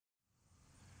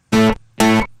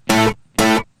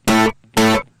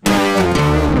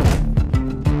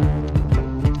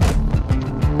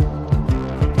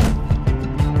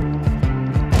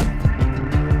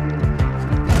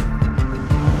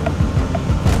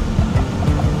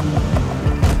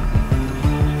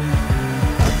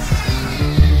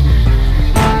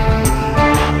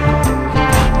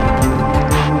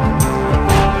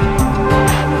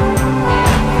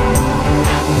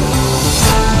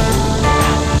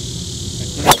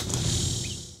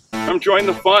Come join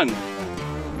the fun.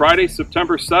 Friday,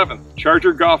 September 7th,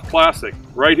 Charger Golf Classic,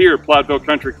 right here at Platteville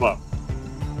Country Club.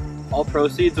 All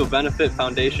proceeds will benefit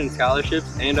Foundation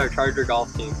scholarships and our Charger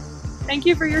golf team. Thank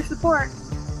you for your support.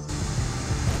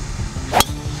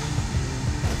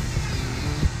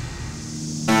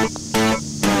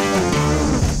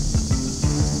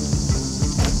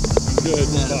 Good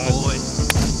boy.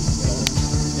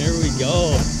 There we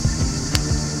go.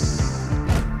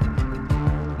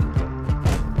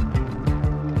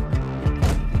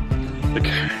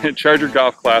 The Charger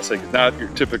Golf Classic is not your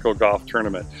typical golf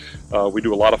tournament. We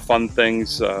do a lot of fun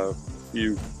things.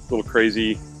 You little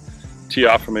crazy tee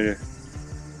off from a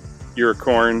ear of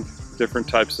corn, different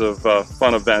types of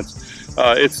fun events.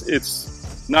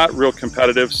 It's not real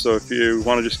competitive, so if you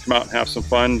want to just come out and have some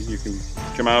fun, you can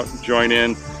come out and join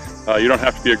in. You don't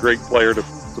have to be a great player to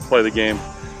play the game.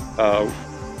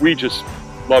 We just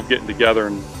love getting together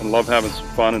and love having some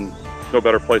fun, and no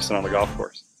better place than on the golf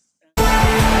course.